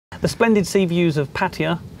The splendid sea views of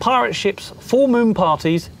Pattaya, pirate ships, full moon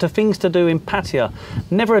parties, to things to do in Pattaya.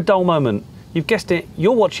 Never a dull moment. You've guessed it,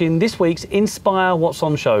 you're watching this week's Inspire What's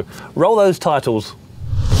On show. Roll those titles.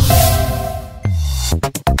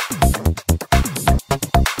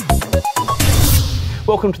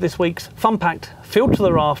 Welcome to this week's fun-packed, filled to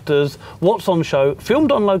the rafters, What's On show,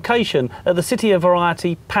 filmed on location at the City of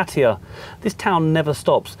Variety, Pattaya. This town never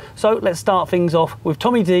stops. So let's start things off with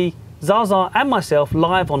Tommy D, Zaza and myself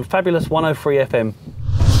live on Fabulous 103 FM.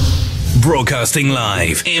 Broadcasting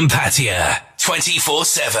live in Pattaya,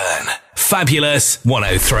 24/7. Fabulous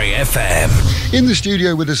 103 FM. In the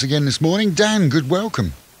studio with us again this morning, Dan, good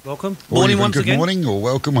welcome. Welcome. Morning once again. Good morning or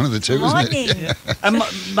welcome, one of the two, isn't it? Yeah. And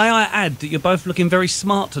may I add that you're both looking very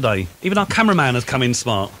smart today. Even our cameraman has come in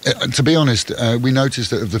smart. To be honest, we noticed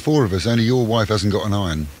that of the four of us, only your wife hasn't got an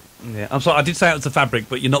iron. Yeah, I'm sorry, I did say it was the fabric,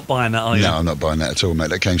 but you're not buying that, are you? No, I'm not buying that at all,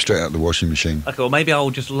 mate. That came straight out of the washing machine. Okay, well, maybe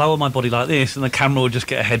I'll just lower my body like this and the camera will just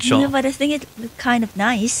get a headshot. No, but I think it looked kind of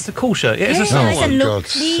nice. It's a cool shirt. Yeah, it's a nice Oh, and for look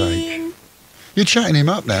God's clean. sake. You're chatting him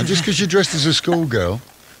up now, just because you're dressed as a schoolgirl.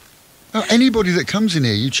 Oh, anybody that comes in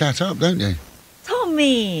here, you chat up, don't you?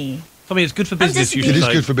 Tommy. Tommy, it's good for business, you should It is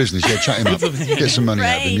say. good for business, yeah, chat him up. Get some money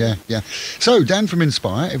out of him, yeah, yeah. So, Dan from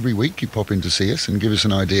Inspire, every week you pop in to see us and give us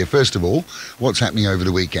an idea, first of all, what's happening over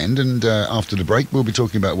the weekend, and after the break we'll be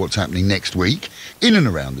talking about what's happening next week in and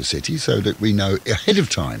around the city so that we know ahead of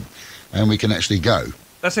time and we can actually go.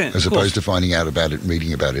 That's it. As opposed to finding out about it and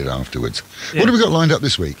reading about it afterwards. Yeah. What have we got lined up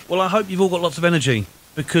this week? Well, I hope you've all got lots of energy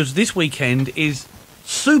because this weekend is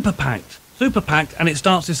super packed, and it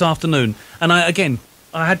starts this afternoon. And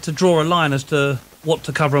I had to draw a line as to what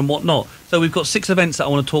to cover and what not. So we've got 6 events that I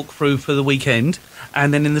want to talk through for the weekend.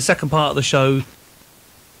 And then in the second part of the show,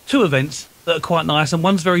 2 events that are quite nice. And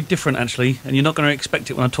one's very different, actually. And you're not going to expect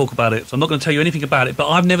it when I talk about it. So I'm not going to tell you anything about it. But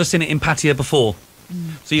I've never seen it in Pattaya before.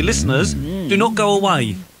 So your listeners, do not go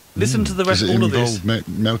away. Listen to the rest of all of this. Does it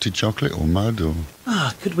involve melted chocolate or mud or...?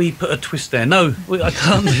 Could we put a twist there? No, I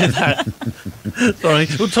can't do that. Sorry.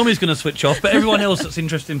 Well, Tommy's going to switch off, but everyone else that's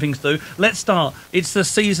interested in things do. Let's start. It's the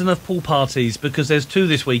season of pool parties because there's 2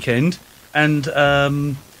 this weekend. And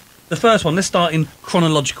the first one, let's start in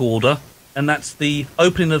chronological order. And that's the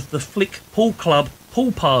opening of the Flick Pool Club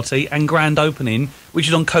pool party and grand opening, which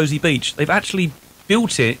is on Cozy Beach. They've actually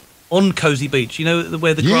built it on Cozy Beach, you know,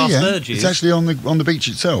 where the grass verge is. It's actually on the beach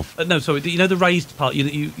itself. No, sorry, you know the raised part,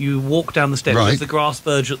 you walk down the steps, right. There's the grass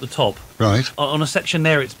verge at the top. Right. On a section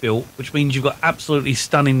there it's built, which means you've got absolutely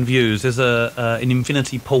stunning views. There's an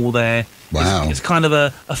infinity pool there. Wow. It's kind of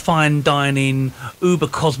a fine dining, uber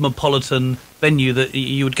cosmopolitan venue that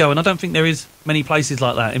you would go, and I don't think there is many places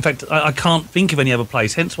like that. In fact, I can't think of any other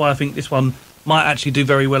place, hence why I think this one might actually do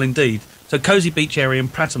very well indeed. So Cozy Beach area in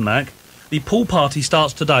Pratamnak. The pool party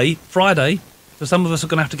starts today, Friday, so some of us are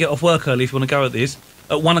going to have to get off work early if you want to go at this,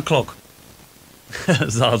 at 1 o'clock.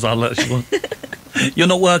 Zaza, you're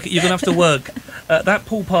not working, you're going to have to work. That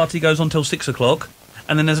pool party goes on till 6 o'clock,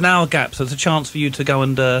 and then there's an hour gap, so it's a chance for you to go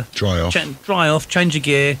and dry off, change your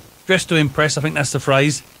gear, dress to impress, I think that's the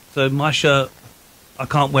phrase. So my shirt, I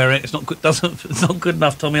can't wear it, it's not good, it's not good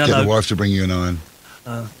enough, Tommy, I know. Get the wife to bring you an iron.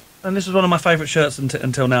 And this is one of my favourite shirts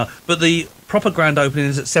until now. But the proper grand opening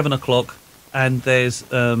is at 7 o'clock, and there's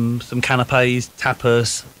some canapes,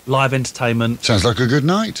 tapas, live entertainment. Sounds like a good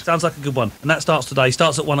night. Sounds like a good one. And that starts today.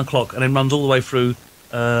 Starts at 1 o'clock and then runs all the way through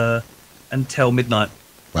until midnight.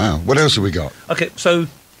 Wow. What else have we got? Okay, so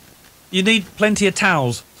you need plenty of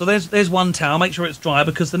towels. So there's one towel. Make sure it's dry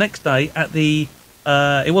because the next day at the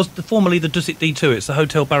it was formerly the Dusit D2. It's the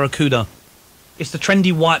Hotel Barracuda. It's the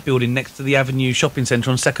trendy white building next to the Avenue Shopping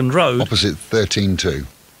Centre on 2nd Road. Opposite 13-2.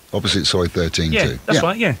 Opposite Soy 13-2. Yeah, that's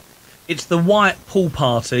right, yeah. It's the white pool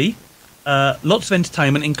party. Lots of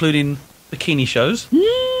entertainment, including bikini shows.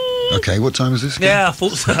 Okay, what time is this again? Yeah, I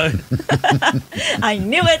thought so. I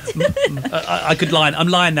knew it. I could lie. I'm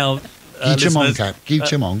lying now. Geechemong, Cap.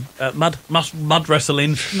 Geechemong. Mud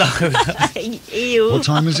wrestling. No. Ew. What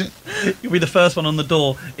time is it? You'll be the first one on the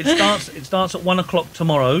door. It starts at 1 o'clock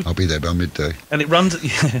tomorrow. I'll be there by midday. And it runs.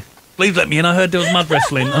 Yeah. Please let me in. I heard there was mud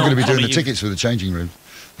wrestling. I'm going to be doing the tickets for the changing room.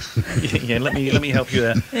 Yeah, let me help you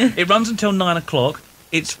there. It runs until 9 o'clock.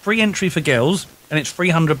 It's free entry for girls, and it's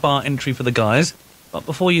 300 baht entry for the guys. But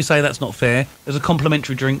before you say that's not fair, there's a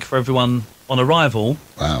complimentary drink for everyone on arrival.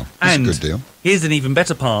 Wow, that's a good deal. Here's an even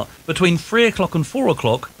better part. Between 3 o'clock and 4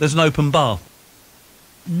 o'clock, there's an open bar.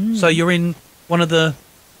 So you're in one of the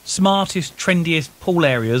smartest, trendiest pool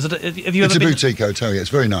areas. Have you It's ever a been? boutique hotel, yeah. It's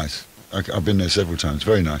very nice. I've been there several times.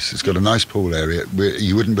 Very nice. It's got a nice pool area.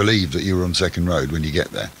 You wouldn't believe that you were on 2nd Road when you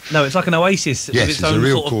get there. No, it's like an oasis Yes, with its it's a own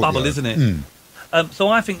real sort of bubble, courtyard. isn't it? So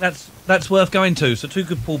I think that's worth going to. So 2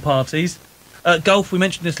 good pool parties. Golf, we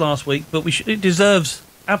mentioned this last week, but it deserves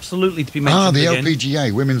absolutely to be mentioned the again.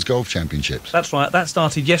 LPGA Women's Golf Championships. That's right. That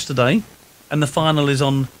started yesterday, and the final is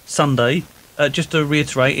on Sunday. Just to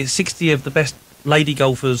reiterate, it's 60 of the best lady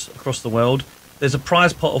golfers across the world. There's a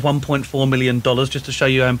prize pot of $1.4 million, just to show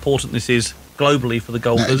you how important this is globally for the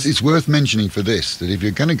golfers. Now, it's worth mentioning for this, that if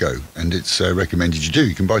you're going to go, and it's recommended you do,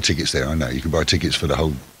 you can buy tickets there, I know. You can buy tickets for the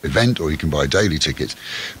whole event, or you can buy daily tickets.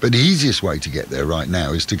 But the easiest way to get there right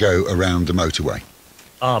now is to go around the motorway.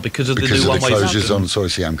 Because of the Because new of the one-way closures system. on Soy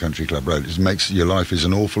Siam Country Club Road. It makes your life is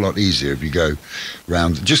an awful lot easier if you go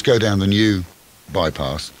round. Just go down the new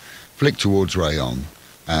bypass, flick towards Rayong,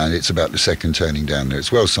 and it's about the second turning down there.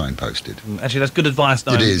 It's well signposted. Actually, that's good advice,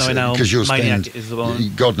 knowing, It is, knowing how because you'll maniac spend, it is. The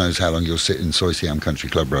one. God knows how long you'll sit in Soy Siam Country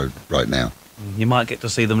Club Road right now. You might get to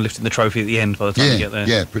see them lifting the trophy at the end by the time you get there.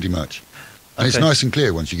 Yeah, pretty much. And it's Okay. nice and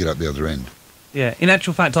clear once you get up the other end. Yeah, in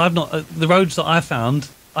actual fact, I've not the roads that I've found.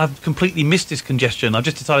 I've completely missed this congestion. I've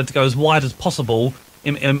just decided to go as wide as possible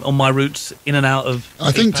on my routes in and out of.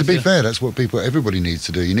 I think, to be Pattaya. fair, that's what everybody needs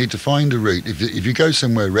to do. You need to find a route. If you go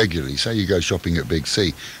somewhere regularly, say you go shopping at Big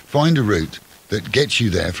C, find a route that gets you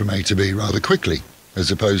there from A to B rather quickly, as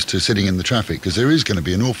opposed to sitting in the traffic, because there is going to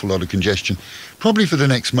be an awful lot of congestion, probably for the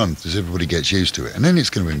next month as everybody gets used to it. And then it's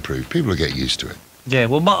going to improve. People will get used to it. Yeah,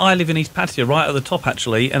 well, I live in East Pattaya, right at the top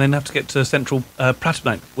actually, and then have to get to central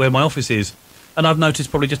Prattbank, where my office is. And I've noticed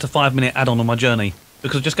probably just a 5-minute add-on on my journey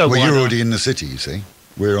because I just go. Well, wider. you're already in the city, you see.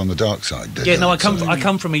 We're on the dark side. Yeah, no, I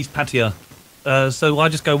come from East Pattaya, so I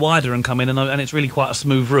just go wider and come in, and it's really quite a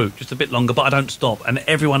smooth route, just a bit longer, but I don't stop. And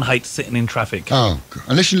everyone hates sitting in traffic. Oh,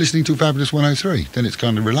 unless you're listening to Fabulous 103, then it's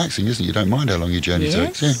kind of relaxing, isn't it? You don't mind how long your journey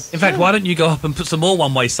takes. Yeah. In fact, why don't you go up and put some more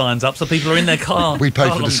one-way signs up so people are in their car? We paid for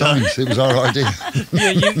longer. the signs. It was our idea.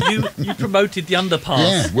 Yeah, you promoted the underpass.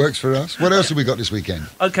 Yeah, works for us. What else have we got this weekend?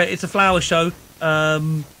 Okay, it's a flower show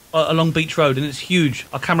along Beach Road, and it's huge.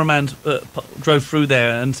 Our cameraman drove through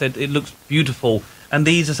there and said it looks beautiful. And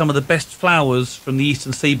these are some of the best flowers from the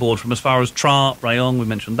eastern seaboard, from as far as Tra, Rayong, we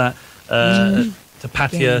mentioned that, to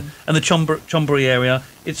Pattaya, and the Chonburi area.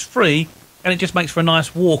 It's free, and it just makes for a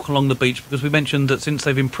nice walk along the beach, because we mentioned that since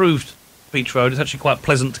they've improved Beach Road, it's actually quite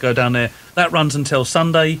pleasant to go down there. That runs until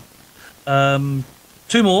Sunday. 2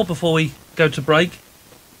 more before we go to break.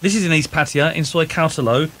 This is in East Pattaya, in Soy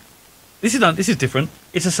Kautalo. This is different.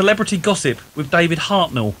 It's a celebrity gossip with David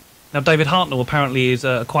Hartnell. Now, David Hartnell apparently is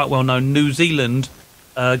a quite well-known New Zealand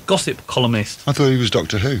gossip columnist. I thought he was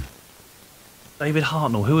Doctor Who. David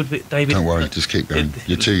Hartnell. Who would be David? Don't worry, just keep going.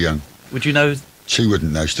 You're too young. Would you know? She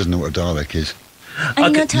wouldn't know. She doesn't know what a Dalek is. I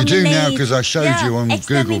know You do now terminate. because I showed you on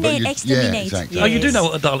Google. But you, yeah, Exterminate. exactly. Oh, you do know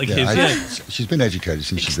what a Dalek is, yeah. She's been educated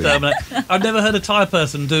since she's been. Exterminate. I've never heard a Thai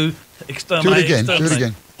person do Do exterminate. it again. Do it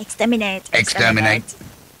again. Exterminate. Exterminate.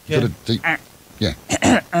 Yeah. Got a deep-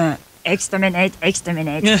 yeah. Exterminate.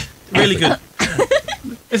 Yeah, really good.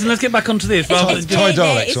 Listen, let's get back onto this. Rather than Thai It's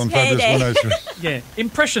Daleks payday, on it's Fabulous payday. 103. Yeah,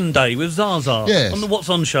 Impression Day with Zaza Yes. on the What's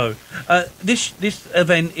On show. This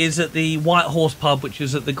event is at the White Horse Pub, which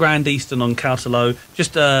is at the Grand Eastern on Kautalo,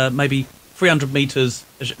 just maybe 300 metres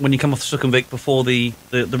when you come off Sukhumvit before the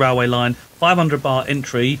railway line. 500 baht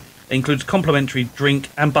entry, includes complimentary drink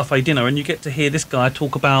and buffet dinner, and you get to hear this guy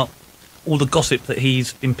talk about all the gossip that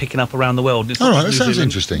he's been picking up around the world. It's All not right, that just sounds New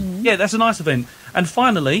Zealand. interesting. Yeah, that's a nice event. And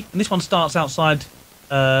finally, and this one starts outside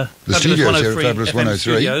The Fabulous studios here at Fabulous FM 103.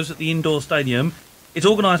 Studios at the indoor stadium. It's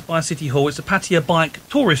organised by City Hall. It's a Pattaya bike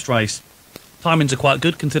tourist race. Timings are quite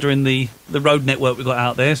good considering the road network we've got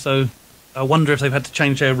out there, so I wonder if they've had to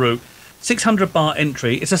change their route. 600 baht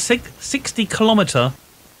entry. It's a 60-kilometre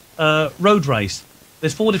road race.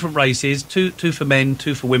 There's 4 different races, two for men,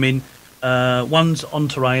 2 for women. One's on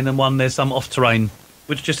terrain and one there's some off terrain,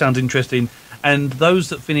 which just sounds interesting. And those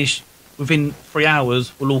that finish within 3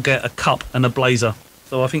 hours will all get a cup and a blazer.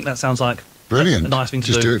 So I think that sounds like Brilliant. a nice thing to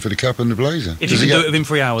Just do. do it for the cup and the blazer. If you can do it within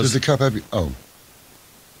 3 hours. Does the cup have... Oh.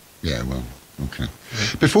 Yeah, well, okay.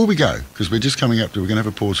 Before we go, because we're just coming up to... We're going to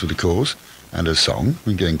have a pause for the cause and a song.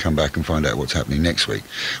 We can come back and find out what's happening next week.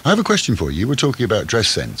 I have a question for you. We're talking about dress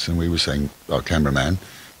sense, and we were saying our cameraman,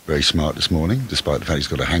 very smart this morning, despite the fact he's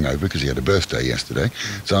got a hangover because he had a birthday yesterday.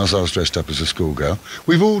 Zaza's dressed up as a schoolgirl.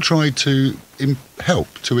 We've all tried to help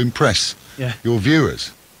to impress your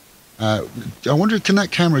viewers. I wonder, can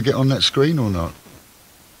that camera get on that screen or not?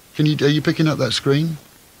 Are you picking up that screen?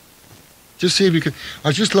 Just see if you can.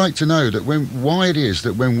 I'd just like to know that why it is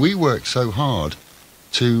that when we work so hard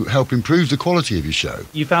to help improve the quality of your show.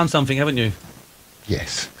 You found something, haven't you?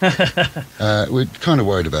 Yes. We're kind of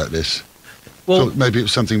worried about this. Well, Thought maybe it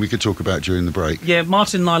was something we could talk about during the break. yeah,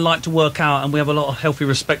 Martin and I like to work out, and we have a lot of healthy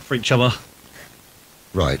respect for each other.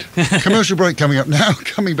 Right. Commercial break coming up now.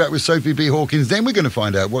 Coming back with Sophie B. Hawkins. Then we're going to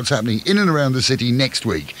find out what's happening in and around the city next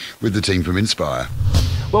week with the team from Inspire.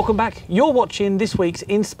 Welcome back. You're watching this week's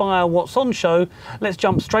Inspire What's On show. Let's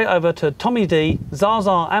jump straight over to Tommy D,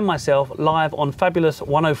 Zaza and myself live on Fabulous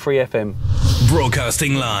 103 FM.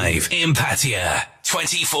 Broadcasting live in Pattaya,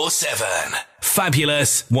 24/7.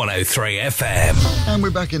 Fabulous 103 FM. And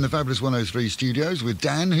we're back in the Fabulous 103 studios with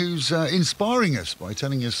Dan, who's inspiring us by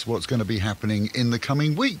telling us what's going to be happening in the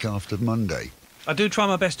coming week after Monday. I do try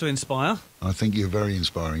my best to inspire. I think you're very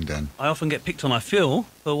inspiring, Dan. I often get picked on, I feel,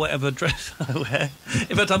 for whatever dress I wear.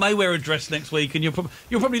 In fact, I may wear a dress next week, and you'll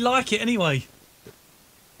probably like it anyway.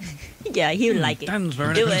 Yeah, he'll like it. Dan's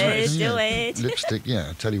very Do nice. it, do it. Lipstick, yeah.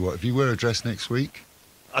 I'll tell you what, if you wear a dress next week...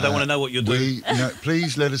 I don't want to know what you're doing.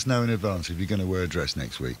 Please let us know in advance if you're going to wear a dress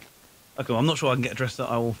next week. Okay, I'm not sure I can get a dress that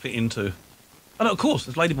I will fit into. Oh, no, of course,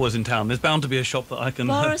 there's ladyboys in town. There's bound to be a shop that I can...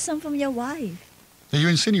 Borrow some from your wife. Are you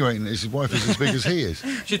insinuating that his wife is as big as he is?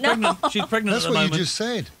 She's pregnant. She's pregnant That's at the what moment. you just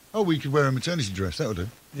said. Oh, we could wear a maternity dress. That'll do.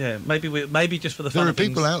 Yeah, maybe just for the fun There are of things.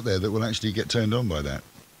 people out there that will actually get turned on by that.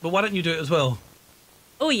 But why don't you do it as well?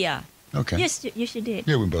 Oh, yeah. Okay. Yes, you should do it.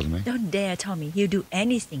 Yeah, it wouldn't bother me. Don't dare, Tommy. He'll do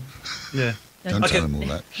anything. Yeah. Don't Okay. tell him all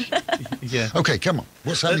that. Yeah. Okay, come on.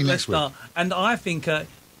 What's happening Let's next week? start. And I think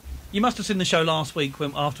you must have seen the show last week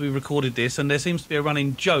after we recorded this, and there seems to be a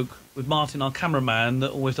running joke with Martin, our cameraman,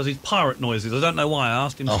 that always does his pirate noises. I don't know why. I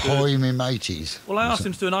asked him to do Ahoy, me mateys. Well, I asked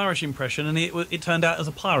him to do an Irish impression, and it turned out as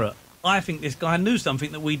a pirate. I think this guy knew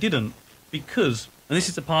something that we didn't, because, and this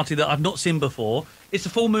is a party that I've not seen before. It's a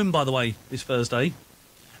full moon, by the way, this Thursday.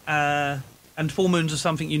 And full moons are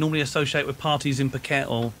something you normally associate with parties in Phuket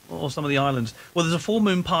or some of the islands. Well, there's a full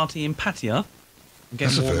moon party in Pattaya.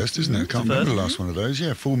 That's the first, isn't it? I can't remember the last one of those.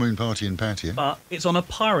 Yeah, full moon party in Pattaya. But it's on a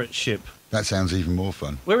pirate ship. That sounds even more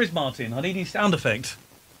fun. Where is Martin? I need his sound effect.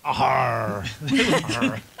 Ahar.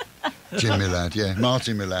 Jim, my lad, yeah.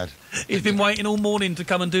 Martin, my lad. He's been waiting all morning to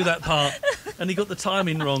come and do that part, and he got the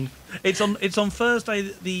timing wrong. It's on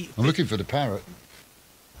Thursday. I'm looking for the parrot.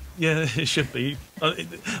 Yeah, it should be.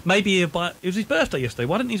 Maybe it was his birthday yesterday.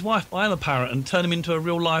 Why didn't his wife buy him a parrot and turn him into a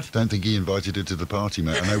real life? Don't think he invited her to the party,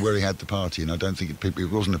 mate. I know where he had the party, and I don't think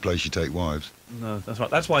it wasn't a place you take wives. No, that's right.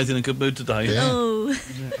 That's why he's in a good mood today. Yeah. Oh.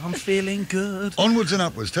 Yeah, I'm feeling good. Onwards and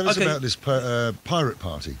upwards. Tell us Okay. about this pirate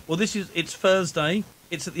party. Well, it's Thursday.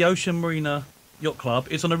 It's at the Ocean Marina Yacht Club.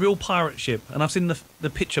 It's on a real pirate ship, and I've seen the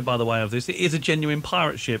picture, by the way, of this. It is a genuine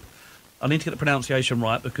pirate ship. I need to get the pronunciation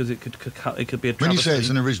right because it could be a travesty. When you say it's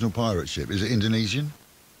an original pirate ship, is it Indonesian?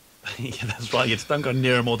 Yeah, that's right. You just don't go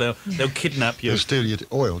near them or they'll kidnap you. They'll steal your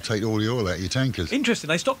oil, take all the oil out of your tankers. Interesting.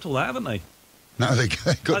 They stopped all that, haven't they? No, they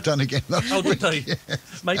got done again last Oh, did week. they? Yeah.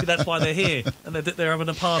 Maybe that's why they're here and they're having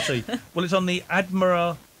a party. Well, it's on the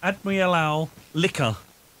Admiral Liquor.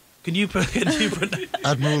 Can you pronounce?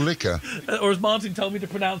 Admiral Liquor. Or has Martin told me to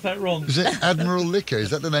pronounce that wrong? Is it Admiral Liquor?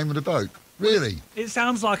 Is that the name of the boat? Really? It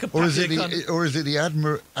sounds like a Or is it Pattaya the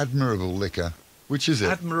Admirable Liquor? Which is it?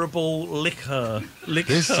 Admirable Liquor.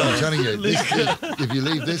 This, I'm telling you, if you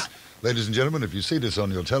leave this, ladies and gentlemen, if you see this on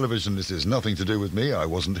your television, this is nothing to do with me. I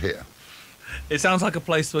wasn't here. It sounds like a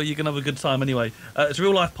place where you can have a good time anyway. It's a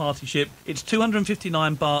real-life party ship. It's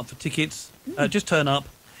 259 baht for tickets. Just turn up.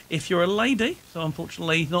 If you're a lady, so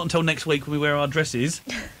unfortunately not until next week when we wear our dresses,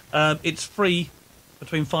 it's free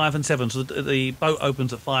between 5 and 7. So the boat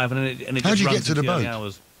opens at 5 and it How just do you runs get to the into the early boat?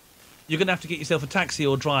 hours. You're going to have to get yourself a taxi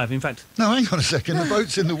or drive. In fact... No, hang on a second. The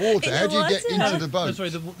boat's in the water. In How the do you get water? into the No, boat? sorry,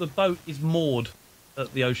 the boat is moored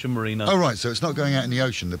at the Ocean Marina. Oh, right, so it's not going out in the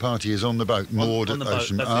ocean. The party is on the boat, moored on at the the boat,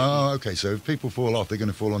 ocean. that's it. Oh, OK, so if people fall off, they're going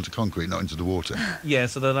to fall onto concrete, not into the water. Yeah,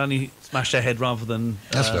 so they'll only smash their head rather than...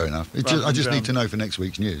 That's fair enough. I just need to know for next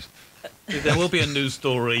week's news. There will be a news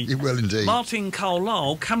story. Well, indeed. Martin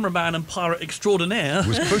Carlisle, cameraman and pirate extraordinaire.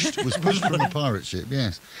 was pushed from a pirate ship,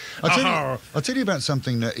 yes. I'll tell you about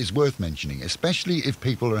something that is worth mentioning, especially if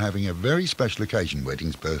people are having a very special occasion,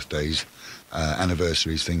 weddings, birthdays,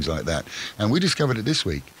 anniversaries, things like that. And we discovered it this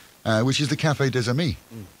week, which is the Café des Amis,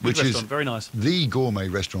 Good which is restaurant, very nice. the gourmet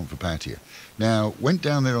restaurant for Pattaya. Now, went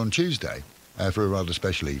down there on Tuesday for a rather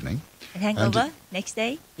special evening. Hangover next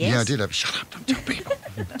day? Yes. Yeah, I did have... Shut up, don't tell people.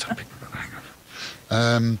 Don't tell people about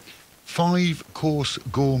hangover. 5-course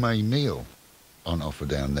gourmet meal on offer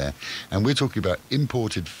down there. And we're talking about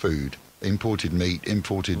imported food, imported meat,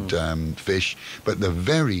 imported fish, but the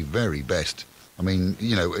very, very best. I mean,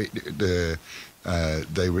 you know,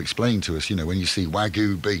 they were explaining to us, you know, when you see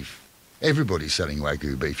Wagyu beef, everybody's selling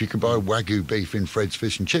Wagyu beef. You can buy Wagyu beef in Fred's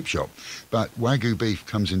Fish and Chip Shop, but Wagyu beef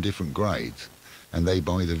comes in different grades. And they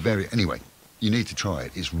buy the very... Anyway, you need to try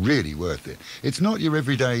it. It's really worth it. It's not your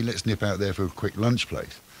everyday, let's nip out there for a quick lunch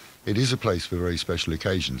place. It is a place for very special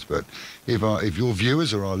occasions. But if your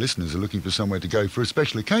viewers or our listeners are looking for somewhere to go for a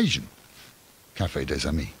special occasion, Café des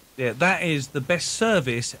Amis. Yeah, that is the best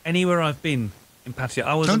service anywhere I've been in Pattaya.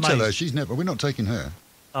 I was Don't amazed. tell her, she's never... We're not taking her.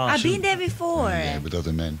 Oh, I've been there before. Yeah, with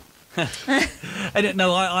other men. And,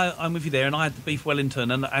 no, I'm with you there, and I had the beef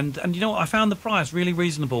Wellington, and you know what? I found the price really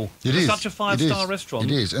reasonable. It is. Such a 5-star restaurant.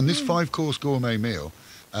 It is, and this 5-course gourmet meal,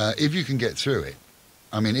 if you can get through it,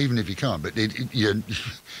 I mean, even if you can't, but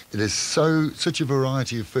there's such a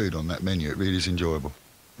variety of food on that menu. It really is enjoyable.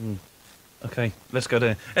 Okay, let's go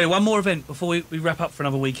there. Anyway, one more event before we wrap up for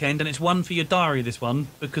another weekend, and it's one for your diary, this one,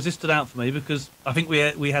 because this stood out for me, because I think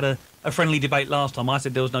we had a friendly debate last time. I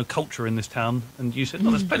said there was no culture in this town, and you said, no,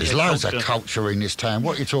 there's plenty There's of loads culture. of culture in this town.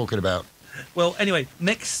 What are you talking about? Well, anyway,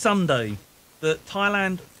 next Sunday, the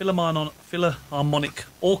Thailand Philharmonic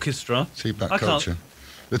Orchestra... See that I can't- culture.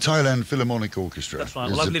 The Thailand Philharmonic Orchestra. That's right.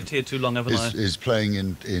 Well, I've lived here too long, haven't I? Is playing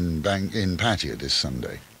in Pattaya this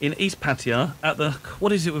Sunday. In East Pattaya, at the...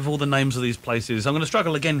 What is it with all the names of these places? I'm going to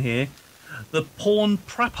struggle again here. The Porn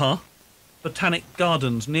Prapa Botanic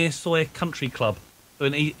Gardens near Soy Country Club. So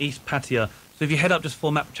in East Pattaya. So if you head up just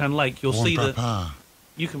before Mapchan Lake, you'll see Prapa.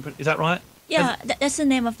 You can... Is that right? Yeah, that's the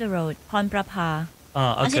name of the road, Pon Prapa.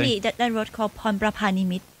 Ah, okay. Actually, that road called Pon Prapa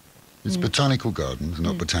Nimit. It's Botanical Gardens,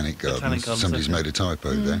 not Botanic Gardens. Botanic Gardens, Somebody's okay. made a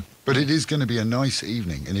typo there. But it is going to be a nice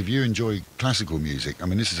evening. And if you enjoy classical music, I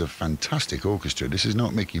mean, this is a fantastic orchestra. This is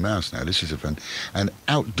not Mickey Mouse now. This is and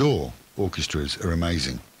outdoor orchestras are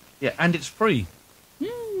amazing. Yeah, and it's free.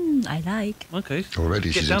 I like. Okay. Already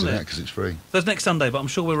Get she's down into there. that because it's free. So it's next Sunday, but I'm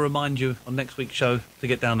sure we'll remind you on next week's show to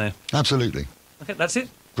get down there. Absolutely. Okay, that's it.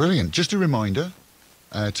 Brilliant. Just a reminder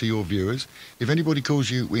to your viewers, if anybody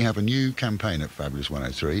calls you, we have a new campaign at Fabulous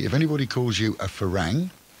 103. If anybody calls you a farang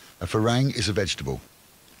is a vegetable.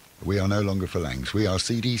 We are no longer phalangs. We are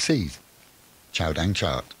CDCs. Chow Dang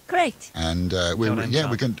Chart. Correct. And we're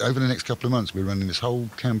going over the next couple of months. We're running this whole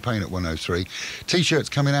campaign at 103. T-shirts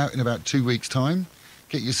coming out in about 2 weeks' time.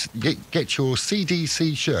 Get your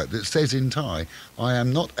CDC shirt that says in Thai, "I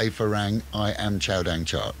am not a farang. I am Chow Dang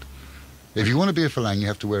Chart." If you want to be a phalang, you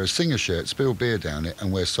have to wear a singer shirt, spill beer down it,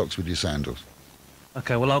 and wear socks with your sandals.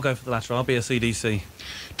 Okay, well, I'll go for the latter. I'll be a CDC.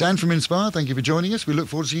 Dan from Inspire, thank you for joining us. We look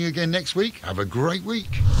forward to seeing you again next week. Have a great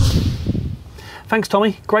week. Thanks,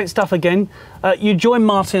 Tommy. Great stuff again. You join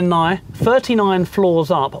Martin and I 39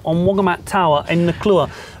 floors up on Wagamat Tower in Nuklua.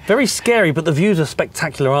 Very scary, but the views are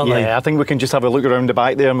spectacular, aren't they? Yeah, I think we can just have a look around the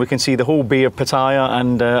back there and we can see the whole Bay of Pattaya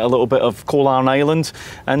and a little bit of Kolarn Island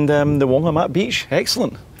and the Wagamat Beach.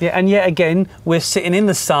 Excellent. Yeah, and yet again, we're sitting in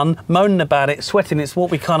the sun, moaning about it, sweating. It's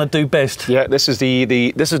what we kind of do best. Yeah, this is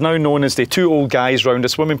this is now known as the two old guys round a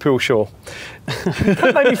swimming pool show.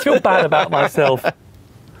 That made me feel bad about myself.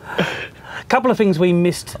 A couple of things we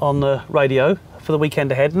missed on the radio for the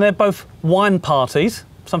weekend ahead, and they're both wine parties,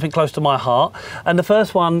 something close to my heart. And the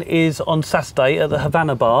first one is on Saturday at the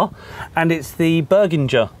Havana Bar, and it's the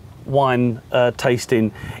Berginger wine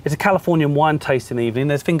tasting. It's a Californian wine tasting evening.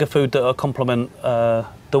 There's finger food that will complement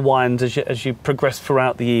the wines as you progress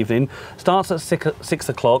throughout the evening. Starts at 6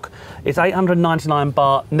 o'clock. It's 899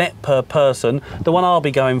 baht net per person. The one I'll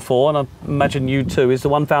be going for, and I imagine you too, is the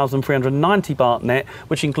 1,390 baht net,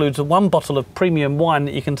 which includes one bottle of premium wine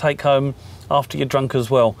that you can take home after you're drunk as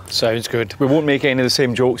well. Sounds good. We won't make any of the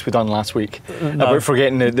same jokes we done last week about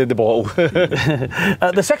forgetting the bottle.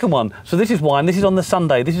 The second one, so this is wine, this is on the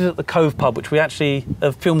Sunday, this is at the Cove Pub, which we actually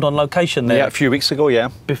have filmed on location there. Yeah, a few weeks ago, yeah.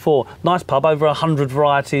 Before. Nice pub, over 100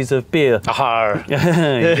 varieties of beer. Aha!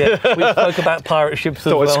 Yeah, we spoke about pirate ships as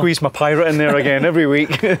Thought well. I'd squeeze my pirate in there again every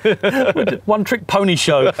week. One trick pony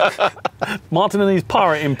show. Martin and his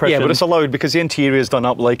pirate impression. Yeah, but it's allowed because the interior is done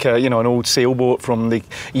up like an old sailboat from the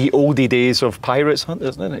oldie days of pirates hunt,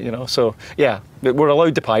 isn't it? So yeah, we're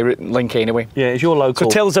allowed the pirate link anyway. Yeah, it's your local.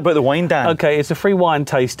 So tell us about the wine, Dan. Okay, it's a free wine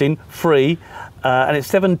tasting, free, and it's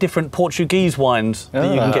 7 different Portuguese wines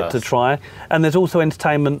that you can get to try. And there's also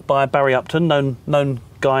entertainment by Barry Upton, known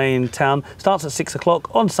guy in town. Starts at 6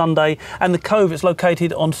 o'clock on Sunday, and the Cove is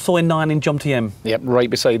located on Soi 9 in Jomtien. Yep, right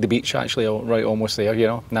beside the beach, actually, right almost there.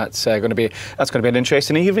 And that's going to be an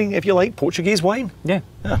interesting evening if you like Portuguese wine. Yeah.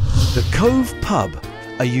 The Cove Pub,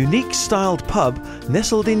 a unique styled pub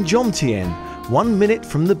nestled in Jomtien, 1 minute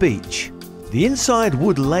from the beach. The inside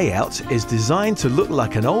wood layout is designed to look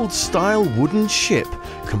like an old-style wooden ship,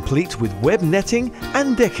 complete with web netting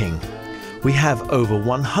and decking. We have over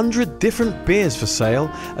 100 different beers for sale,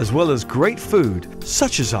 as well as great food,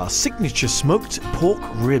 such as our signature smoked pork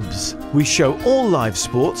ribs. We show all live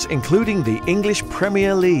sports, including the English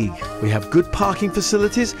Premier League. We have good parking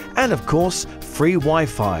facilities and, of course, free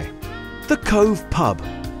Wi-Fi. The Cove Pub,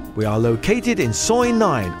 We are located in Soi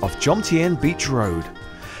 9 off Jomtien Beach Road.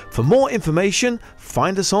 For more information,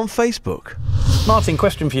 find us on Facebook. Martin,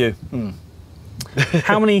 question for you.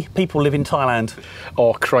 How many people live in Thailand?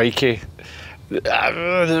 Oh, crikey.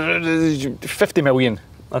 50 million.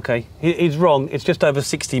 Okay, he's wrong. It's just over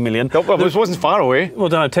 60 million. No, well, it wasn't far away. Well, I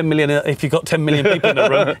don't know, 10 million, if you've got 10 million people in a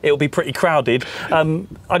room, it'll be pretty crowded. I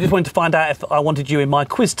just wanted to find out if I wanted you in my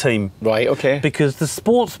quiz team. Right, okay. Because the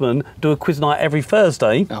Sportsmen do a quiz night every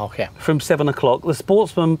Thursday Okay. from 7 o'clock. The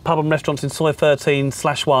Sportsman Pub and Restaurants in Soi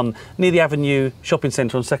 13/1 near the Avenue Shopping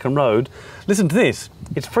Centre on Second Road. Listen to this.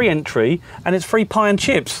 It's free entry and it's free pie and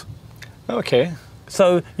chips. Okay.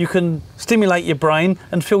 So you can stimulate your brain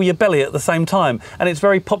and fill your belly at the same time. And it's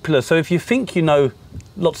very popular. So if you think you know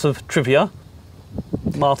lots of trivia,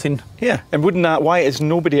 Martin. Yeah, and wouldn't that, why has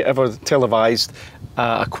nobody ever televised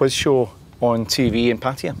a quiz show on TV in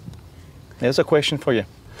Pattaya? There's a question for you.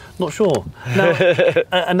 Not sure. Now,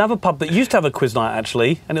 another pub that used to have a quiz night,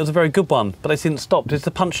 actually, and it was a very good one, but they since stopped, is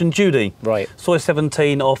the Punch and Judy. Right. Soi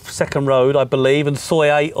 17 off Second Road, I believe, and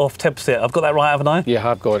Soi 8 off Tebsit. I've got that right, haven't I? Yeah,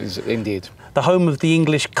 I've got it, indeed. The home of the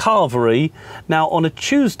English Carvery. Now, on a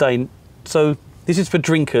Tuesday, so this is for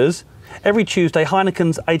drinkers, every Tuesday,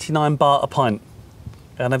 Heineken's 89 baht a pint.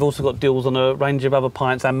 And they've also got deals on a range of other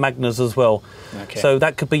pints and Magners as well. Okay. So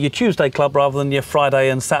that could be your Tuesday club rather than your Friday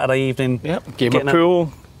and Saturday evening. Yep, game of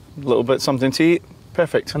pool, a little bit something to eat.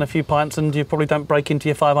 Perfect. And a few pints, and you probably don't break into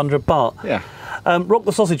your 500 baht. Yeah. Rock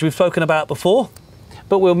the Sausage we've spoken about before,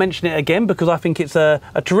 but we'll mention it again because I think it's a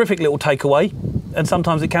terrific little takeaway, and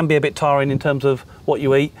sometimes it can be a bit tiring in terms of what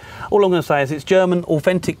you eat. All I'm going to say is it's German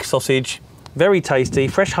authentic sausage, very tasty,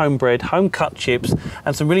 fresh homebred, home-cut chips,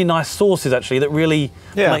 and some really nice sauces, actually, that really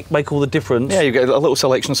make all the difference. Yeah, you get a little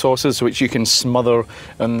selection of sauces which you can smother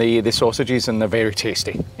on the sausages, and they're very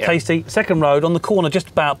tasty. Yeah. Tasty. Second Road, on the corner, just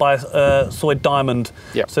about by Soi Diamond.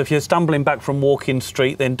 Yep. So if you're stumbling back from Walking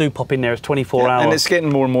Street, then do pop in there. It's 24 hours. And it's getting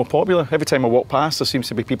more and more popular. Every time I walk past, there seems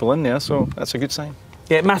to be people in there, so that's a good sign.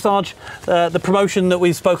 Yeah, massage, the promotion that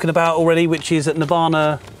we've spoken about already, which is at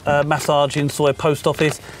Nirvana Massage in Soi Post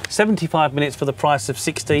Office, 75 minutes for the price of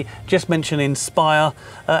 60. Just mention Inspire,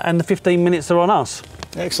 and the 15 minutes are on us.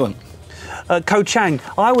 Excellent. Koh Chang,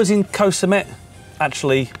 I was in Koh Samet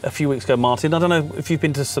actually a few weeks ago, Martin. I don't know if you've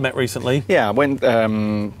been to Samet recently. Yeah, I went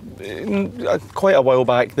quite a while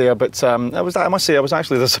back there, but I must say I was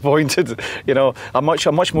actually disappointed. You know, I'm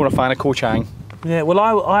much more a fan of Koh Chang. Yeah, well,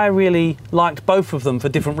 I really liked both of them for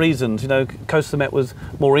different reasons. You know, Koh Samet was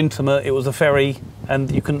more intimate. It was a ferry, and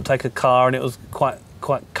you couldn't take a car, and it was quite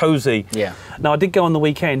cosy. Yeah. Now, I did go on the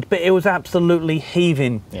weekend, but it was absolutely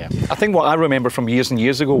heaving. Yeah. I think what I remember from years and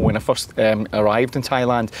years ago when I first arrived in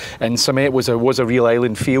Thailand, and Samet was a real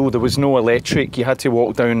island feel. There was no electric. You had to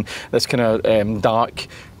walk down this kind of dark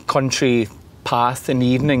country path in the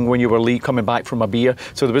evening when you were coming back from a beer.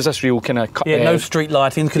 So there was this real kind of... no street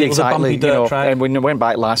lighting because it was a bumpy dirt track. And when I went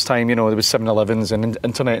back last time, you know, there was 7-Elevens and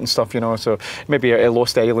internet and stuff, you know, so maybe it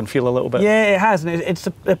lost the island feel a little bit. Yeah, it has. And it's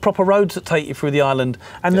the proper roads that take you through the island.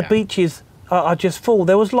 And the beaches are just full.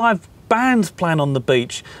 There was live bands playing on the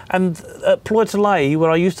beach. And at Ploi Talay,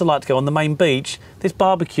 where I used to like to go on the main beach, this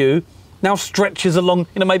barbecue now stretches along,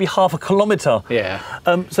 you know, maybe half a kilometre. Yeah.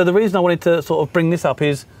 So the reason I wanted to sort of bring this up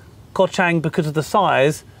is Koh Chang, because of the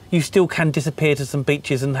size, you still can disappear to some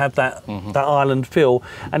beaches and have that island feel.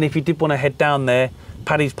 And if you did want to head down there,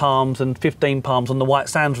 Paddy's Palms and 15 Palms on the White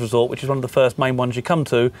Sands Resort, which is one of the first main ones you come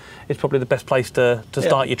to, is probably the best place to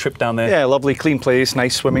start your trip down there. Yeah, lovely, clean place,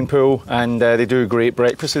 nice swimming pool, and they do great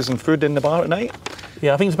breakfasts and food in the bar at night.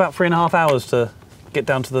 Yeah, I think it's about 3.5 hours to get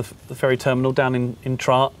down to the ferry terminal down in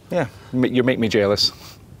Trat. Yeah, you make me jealous.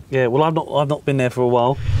 Yeah, well, I've not been there for a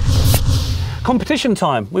while. Competition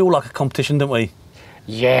time. We all like a competition, don't we?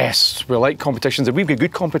 Yes, we like competitions, and we've got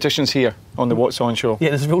good competitions here on the What's On show.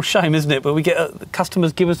 Yeah, it's a real shame, isn't it? But we get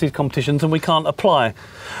customers give us these competitions and we can't apply.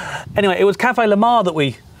 Anyway, it was Cafe Lamar that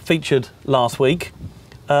we featured last week.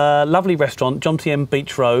 Lovely restaurant, Jomtien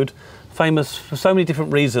Beach Road, famous for so many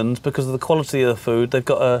different reasons because of the quality of the food. They've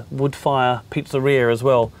got a wood fire pizzeria as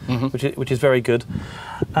well, which is very good.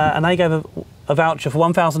 And they gave a voucher for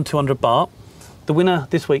 1,200 baht. The winner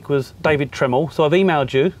this week was David Tremel, so I've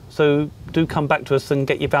emailed you, so do come back to us and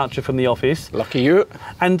get your voucher from the office. Lucky you.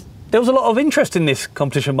 And there was a lot of interest in this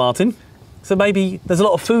competition, Martin, so maybe there's a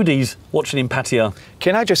lot of foodies watching in Pattaya.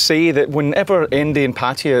 Can I just say that whenever Andy in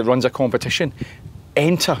Pattaya runs a competition,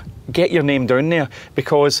 enter, get your name down there,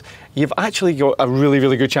 because you've actually got a really,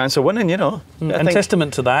 really good chance of winning, you know. And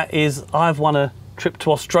testament to that is I've won a trip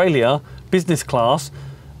to Australia, business class,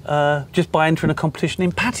 just by entering a competition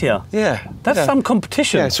in Pattaya. Yeah. That's some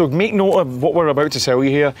competition. Yeah, so make note of what we're about to tell you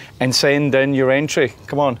here and send in your entry.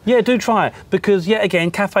 Come on. Yeah, do try it, because yet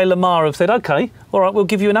again, Cafe Lamar have said, OK, all right, we'll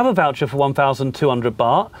give you another voucher for 1,200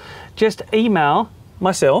 baht. Just email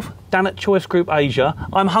myself, Dan at Choice Group Asia,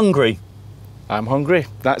 I'm hungry. I'm hungry.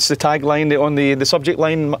 That's the tagline on the subject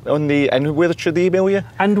line on the. And where should they email you?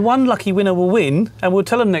 And one lucky winner will win, and we'll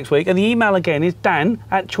tell them next week. And the email again is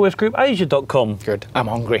dan@choicegroupasia.com. Good. I'm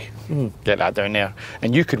hungry. Get that down there.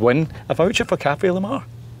 And you could win a voucher for Cafe Lamar.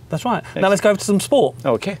 That's right. Now let's go over to some sport.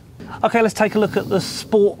 Okay. OK, let's take a look at the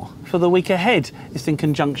sport for the week ahead. It's in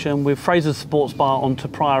conjunction with Fraser's Sports Bar on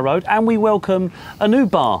Pryor Road, and we welcome a new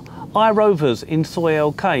bar, iRovers in Soy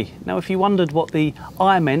LK. Now, if you wondered what the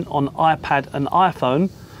I meant on iPad and iPhone,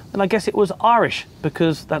 then I guess it was Irish,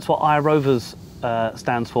 because that's what iRovers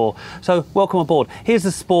stands for. So, welcome aboard. Here's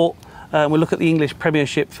the sport. We'll look at the English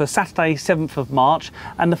Premiership for Saturday, 7th of March.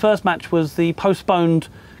 And the first match was the postponed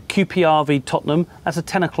QPR v Tottenham. That's a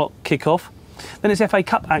 10 o'clock kickoff. Then it's FA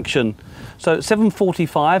Cup action. So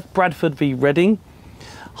 7:45, Bradford v Reading.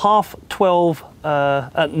 12:30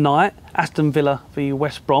 at night, Aston Villa v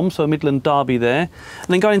West Brom, so a Midland derby there. And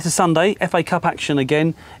then going into Sunday, FA Cup action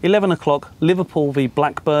again. 11 o'clock, Liverpool v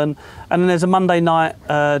Blackburn. And then there's a Monday night,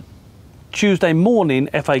 Tuesday morning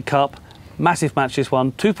FA Cup. Massive match this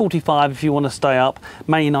one. 2:45 if you want to stay up.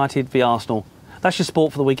 Man United v Arsenal. That's your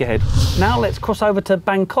sport for the week ahead. Now let's cross over to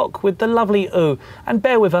Bangkok with the lovely Oo. And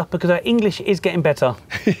bear with her, because her English is getting better.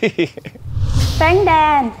 Thanks,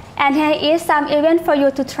 Dan. And here is some event for you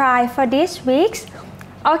to try for this week.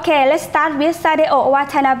 Okay, let's start with Sadeo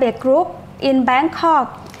Watanabe Group in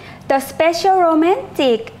Bangkok. The special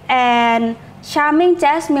romantic and charming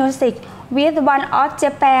jazz music with one of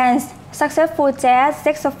Japan's successful jazz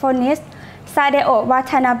saxophonists, Sadeo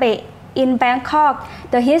Watanabe, in Bangkok.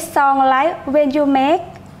 The hit song like When You Make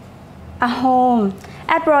a Home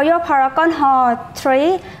at Royal Paragon Hall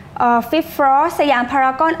 3, 5th floor, Siam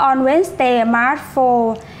Paragon on Wednesday, March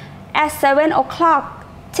 4 at 7 o'clock.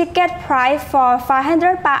 Ticket price for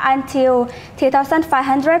 500 baht until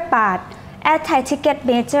 3,500 baht at Thai Ticket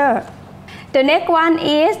Major. The next one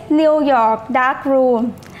is New York Dark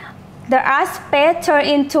Room. The art space turned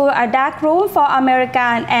into a dark room for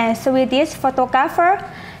American and Swedish photographer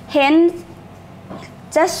Hans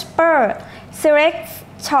Jasper Sirek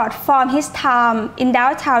shot from his time in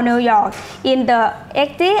downtown New York in the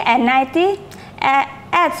 80s and 90s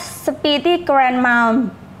at Speedy Grandma,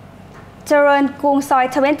 Charon Kung Soi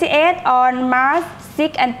 28 on March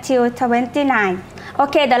 6 until 29.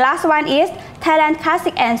 Okay, the last one is Thailand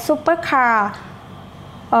Classic and Supercar.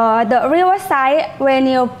 The Riverside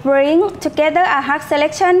venue bring together a hard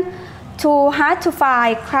selection to hard to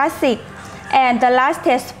find classic and the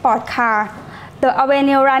latest sport car. The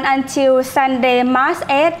avenue run until Sunday, March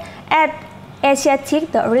 8 at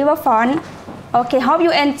Asiatic, the riverfront. Okay, hope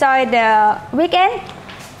you enjoy the weekend.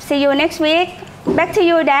 See you next week. Back to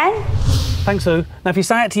you, Dan. Thanks, Oo. Now, if you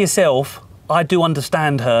say it to yourself, I do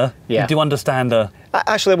understand her. Yeah. You do understand her.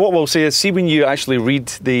 Actually, what we'll say is, see when you actually read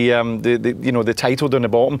the title down the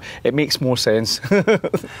bottom, it makes more sense.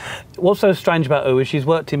 What's so strange about Oo is she's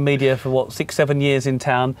worked in media for, 6-7 years in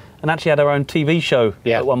town, and actually had her own TV show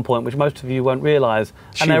at one point, which most of you won't realise.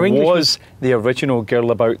 She was the original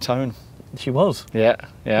girl about town. She was. Yeah,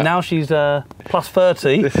 yeah. Now she's plus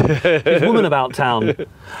 30. She's woman about town.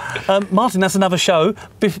 Martin, that's another show.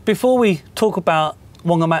 Before we talk about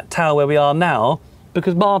Wongamat Tower, where we are now,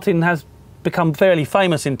 because Martin has become fairly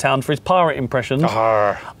famous in town for his pirate impressions.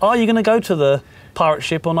 Are you going to go to the pirate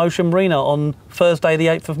ship on Ocean Marina on Thursday the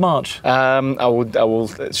 8th of March? I will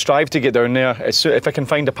strive to get down there. If I can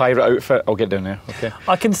find a pirate outfit, I'll get down there. Okay.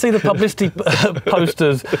 I can see the publicity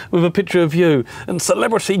posters with a picture of you and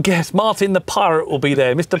celebrity guest Martin the pirate will be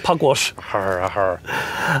there, Mr. Pugwash.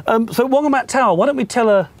 So Wongamat Tower, why don't we tell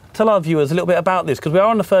our viewers a little bit about this, because we are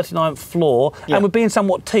on the 39th floor and we're being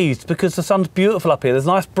somewhat teased because the sun's beautiful up here, there's a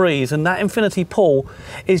nice breeze, and that infinity pool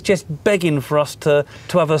is just begging for us to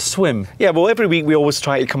have a swim. Yeah, well, every week we always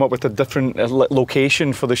try to come up with a different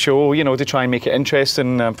location for the show, you know, to try and make it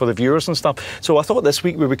interesting for the viewers and stuff. So I thought this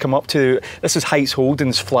week we would come up to, this is Heights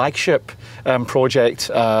Holdings' flagship project.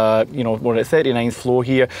 You know, we're at 39th floor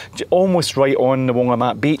here, almost right on the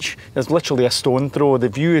Wongamat beach. There's literally a stone throw. The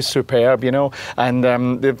view is superb, you know, and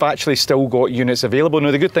they've we've actually still got units available.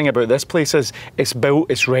 Now, the good thing about this place is it's built,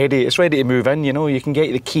 it's ready to move in. You know, you can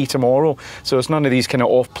get the key tomorrow, so it's none of these kind of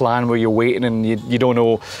off-plan where you're waiting and you don't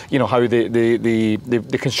know, you know, how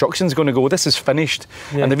the construction's going to go. This is finished,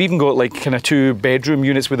 and they've even got like kind of 2-bedroom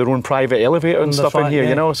units with their own private elevator and stuff in here.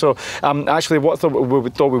 You know, so actually, what we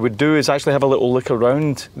thought we would do is actually have a little look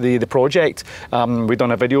around the project. We've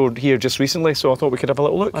done a video here just recently, so I thought we could have a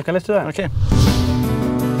little look. Okay, let's do that. Okay.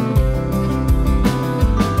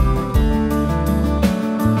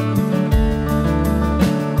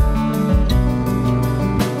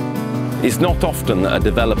 It's not often that a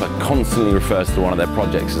developer constantly refers to one of their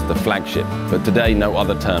projects as the flagship, but today no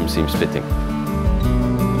other term seems fitting.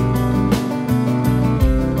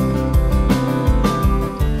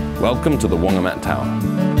 Welcome to the Wongamat Tower.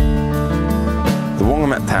 The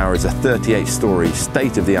Wongamat Tower is a 38-storey,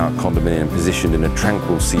 state-of-the-art condominium positioned in a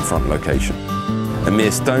tranquil seafront location. A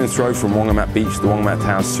mere stone's throw from Wongamat Beach, the Wongamat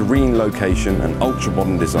Tower's serene location and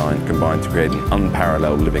ultra-modern design combine to create an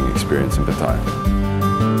unparalleled living experience in Pattaya.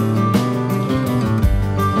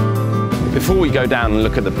 Before we go down and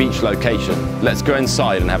look at the beach location, let's go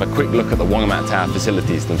inside and have a quick look at the Wongamat Tower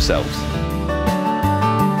facilities themselves.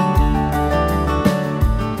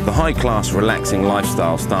 The high-class, relaxing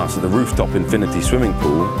lifestyle starts at the rooftop infinity swimming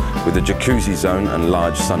pool with a jacuzzi zone and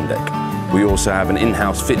large sun deck. We also have an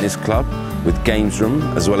in-house fitness club with games room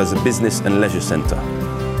as well as a business and leisure centre.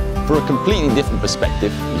 For a completely different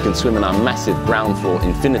perspective, you can swim in our massive ground floor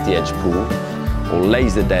infinity edge pool or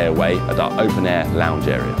laze the day away at our open-air lounge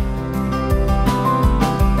area.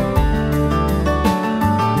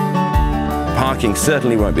 Parking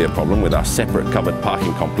certainly won't be a problem with our separate covered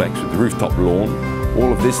parking complex with rooftop lawn.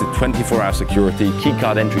 All of this with 24-hour security,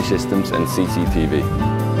 keycard entry systems and CCTV.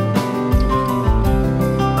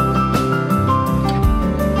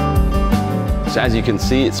 So as you can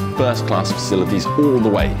see, it's first-class facilities all the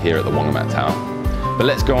way here at the Wongamat Tower. But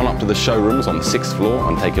let's go on up to the showrooms on the 6th floor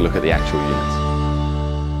and take a look at the actual units.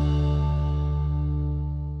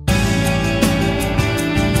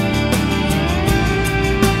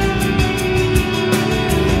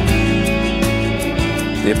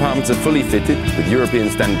 The apartments are fully fitted with European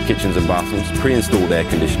standard kitchens and bathrooms, pre-installed air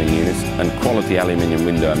conditioning units and quality aluminium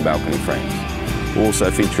window and balcony frames. Also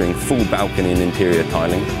featuring full balcony and interior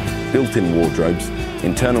tiling, built-in wardrobes,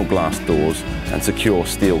 internal glass doors and secure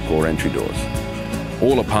steel core entry doors.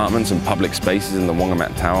 All apartments and public spaces in the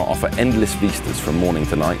Wongamat Tower offer endless vistas from morning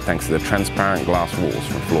to night thanks to the transparent glass walls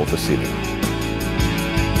from floor to ceiling.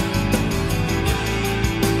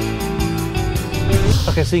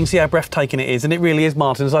 Okay, so you can see how breathtaking it is, and it really is,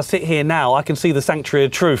 Martin. As I sit here now, I can see the Sanctuary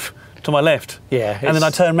of Truth to my left. Yeah. And then I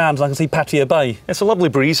turn around and I can see Pattaya Bay. It's a lovely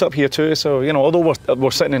breeze up here too, so, you know, although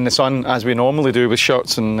we're sitting in the sun as we normally do with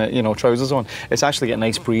shirts and, you know, trousers on, it's actually got a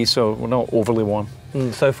nice breeze, so we're not overly warm.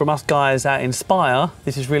 So from us guys at Inspire,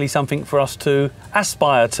 this is really something for us to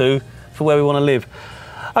aspire to for where we want to live.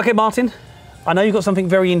 Okay, Martin. I know you've got something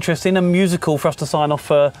very interesting, a musical for us to sign off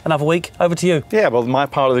for another week. Over to you. Yeah, well, my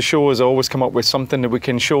part of the show is I always come up with something that we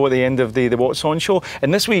can show at the end of the What's On show.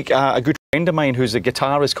 And this week, a good friend of mine who's a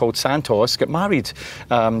guitarist called Santos got married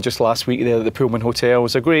just last week there at the Pullman Hotel. It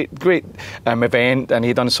was a great event, and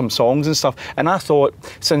he'd done some songs and stuff. And I thought,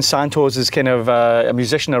 since Santos is kind of a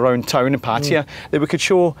musician around town in Pattaya, that we could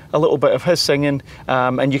show a little bit of his singing.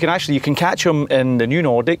 And you can catch him in the New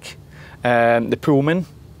Nordic, the Pullman.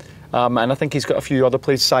 And I think he's got a few other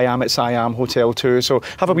places, Siam at Siam Hotel too. So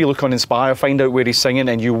have a wee look on Inspire, find out where he's singing,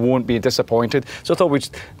 and you won't be disappointed. So I thought we'd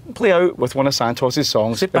play out with one of Santos's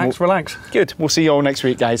songs. Sit back, relax. Good. We'll see you all next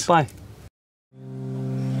week, guys. Bye.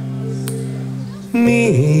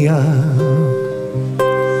 Mía,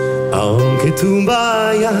 aunque tú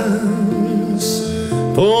vayas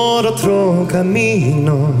por otro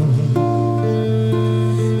camino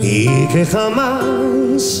y que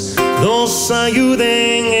jamás nos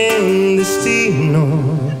ayuden en destino,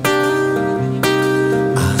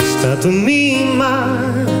 hasta tú misma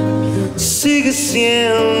sigues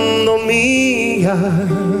siendo mía.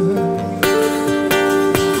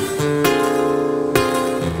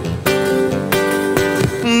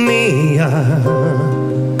 Mía,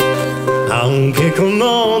 aunque con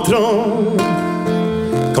otro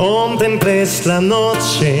contemples la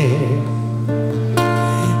noche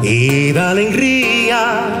y la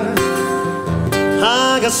alegría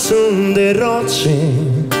hagas un derroche,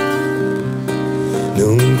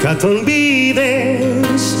 nunca te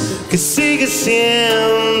olvides que sigues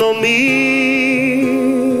siendo mía,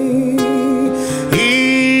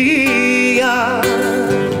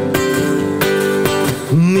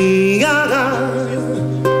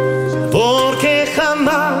 porque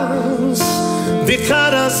jamás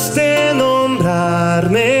dejarás de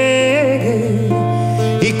nombrarme.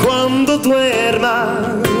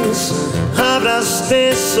 has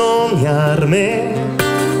de soñarme,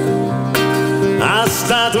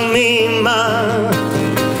 hasta tú misma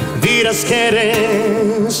dirás que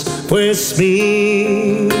eres pues mía.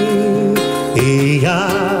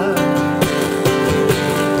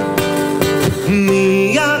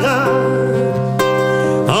 Mía,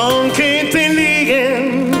 aunque te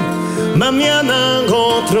liguen mañana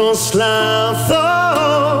otros lazos,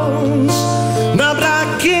 no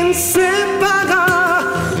habrá quien sepa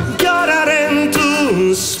llorar en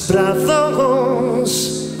tus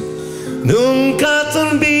brazos. Nunca te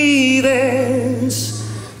olvides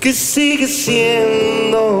que sigues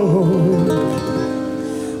siendo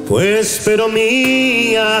pues pero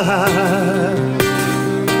mía,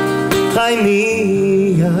 ay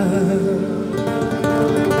mía.